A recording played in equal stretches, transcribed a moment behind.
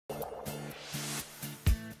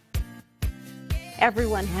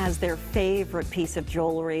Everyone has their favorite piece of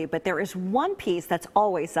jewelry, but there is one piece that's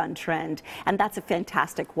always on trend, and that's a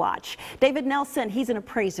fantastic watch. David Nelson, he's an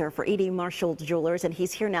appraiser for E.D. Marshall Jewelers, and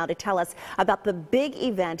he's here now to tell us about the big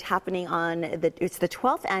event happening on it's the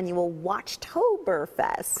 12th Annual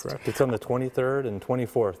Watchtoberfest. Correct. It's on the 23rd and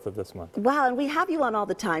 24th of this month. Wow, and we have you on all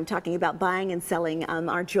the time talking about buying and selling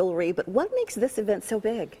our jewelry, but what makes this event so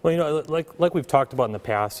big? Well, you know, like we've talked about in the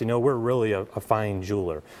past, you know, we're really a fine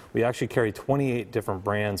jeweler. We actually carry 28 different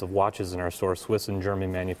brands of watches in our store, Swiss and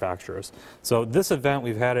German manufacturers. So this event,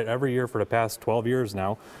 we've had it every year for the past 12 years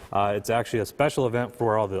now. It's actually a special event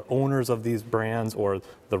for all the owners of these brands or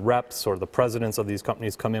the reps or the presidents of these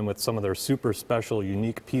companies come in with some of their super special,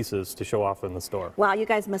 unique pieces to show off in the store. Wow, you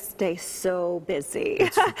guys must stay so busy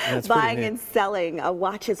buying and selling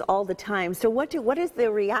watches all the time. So what is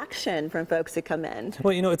the reaction from folks who come in?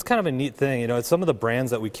 Well, you know, it's kind of a neat thing. You know, it's some of the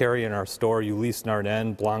brands that we carry in our store, Ulysse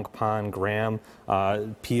Nardin, Blancpain, Graham,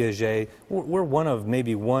 Piaget. We're one of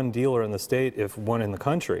maybe one dealer in the state, if one in the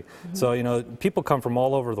country. So, you know, people come from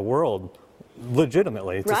all over the world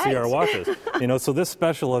legitimately to see our watches. You know, so this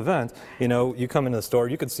special event, you know, you come into the store,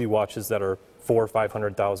 you can see watches that are $400,000 or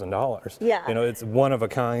 $500,000. Yeah. You know, it's one of a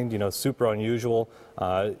kind, you know, super unusual,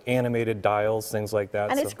 animated dials, things like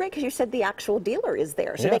that. And it's great because you said the actual dealer is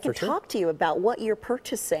there, so they can talk to you about what you're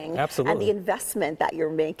purchasing and the investment that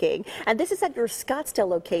you're making. And this is at your Scottsdale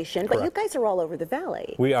location, but you guys are all over the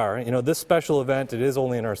valley. We are. You know, this special event, it is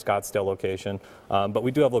only in our Scottsdale location, but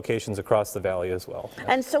we do have locations across the valley as well.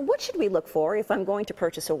 And so what should we look for if I'm going to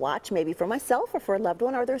purchase a watch, maybe for myself or for a loved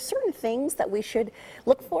one? Are there certain things that we should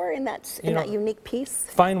look for in that unique piece?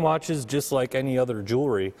 Fine watches, just like any other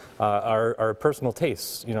jewelry, are personal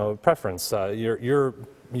tastes, you know, preference.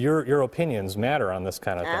 Your opinions matter on this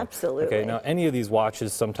kind of thing. Absolutely. Okay, now any of these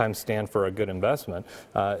watches sometimes stand for a good investment.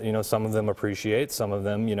 You know, some of them appreciate, some of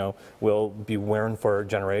them, you know, will be worn for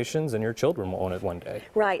generations and your children will own it one day.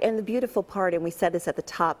 Right, and the beautiful part, and we said this at the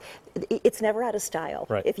top, it's never out of style.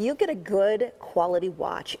 Right. If you get a good quality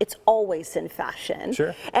watch, it's always in fashion.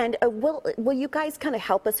 Sure. And will you guys kind of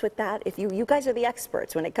help us with that? If you guys are the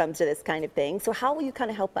experts when it comes to this kind of thing, so how will you kind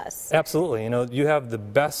of help us? Absolutely. You know, you have the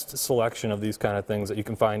best selection of these kind of things that you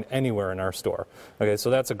can find anywhere in our store. Okay,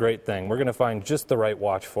 so that's a great thing. We're going to find just the right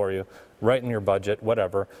watch for you, right in your budget,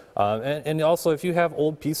 whatever. And also, if you have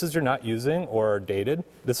old pieces you're not using or are dated,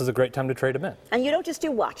 this is a great time to trade them in. And you don't just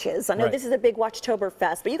do watches. I know this is a big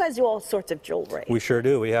Watchtoberfest, but you guys do all sorts of jewelry. We sure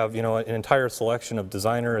do. We have, you know, an entire selection of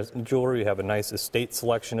designer jewelry. We have a nice estate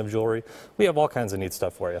selection of jewelry. We have all kinds of neat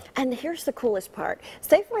stuff for you. And here's the coolest part.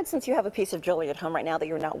 Say, for instance, you have a piece of jewelry at home right now that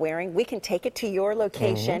you're not wearing. We can take it to your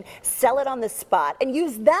location, sell it on the spot, and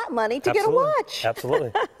use that money to get a watch.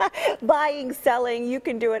 Absolutely. Buying, selling, you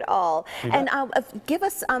can do it all. And give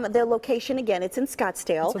us the location again. It's in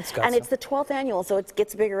Scottsdale, and it's the 12th annual, so it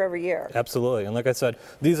gets bigger every year. Absolutely. And like I said,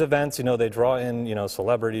 these events, you know, they draw in, you know,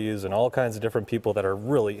 celebrities and all kinds of different people that are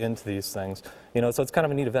really into these things. You know, so it's kind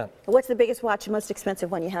of a neat event. What's the biggest watch, most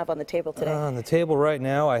expensive one you have on the table today? On the table right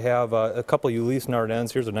now, I have a couple Ulysse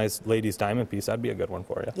Nardins. Here's a nice ladies diamond piece. That'd be a good one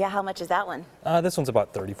for you. Yeah, how much is that one? This one's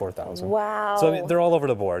about $34,000. Wow. So I mean, they're all over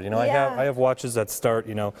the board. You know, I have watches that start,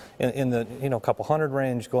 you know, in the couple hundred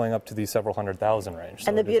range, going up to the several $100,000 range. So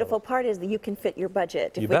and the beautiful part is that you can fit your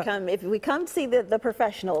budget. If we come see the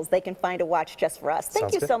professionals, they can find a watch just for us.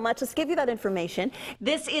 Thank you so much. Let's give you that information.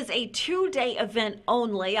 This is a 2-day event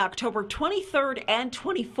only, October 23rd and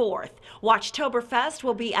 24th. Watchtoberfest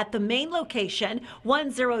will be at the main location,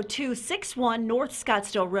 10261 North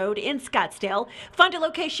Scottsdale Road in Scottsdale. Find a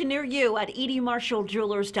location near you at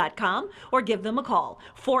edmarshallJewelers.com or give them a call,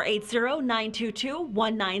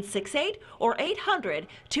 480-922-1968 or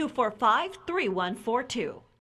 800-245-3142.